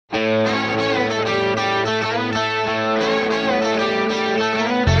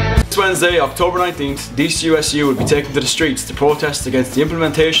This Wednesday, October 19th, DCUSU will be taking to the streets to protest against the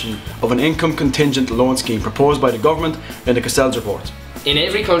implementation of an income contingent loan scheme proposed by the government in the Cassell's report. In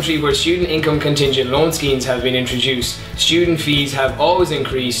every country where student income contingent loan schemes have been introduced, student fees have always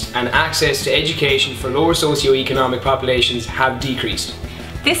increased and access to education for lower socio-economic populations have decreased.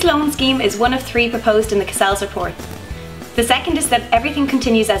 This loan scheme is one of 3 proposed in the Cassell's report. The second is that everything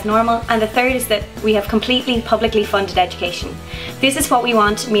continues as normal, and the third is that we have completely publicly funded education. This is what we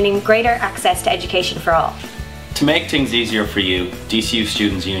want, meaning greater access to education for all. To make things easier for you, DCU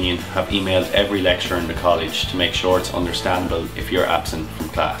Students' Union have emailed every lecturer in the college to make sure it's understandable if you're absent from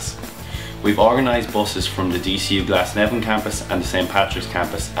class. We've organised buses from the DCU Glasnevin campus and the St Patrick's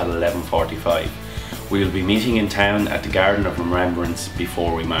campus at 11:45. We will be meeting in town at the Garden of Remembrance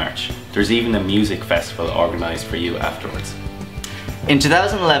before we march. There's even a music festival organised for you afterwards. In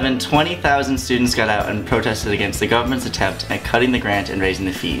 2011, 20,000 students got out and protested against the government's attempt at cutting the grant and raising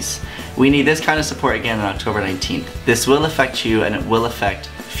the fees. We need this kind of support again on October 19th. This will affect you, and it will affect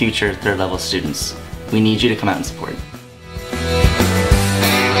future third level students. We need you to come out and support.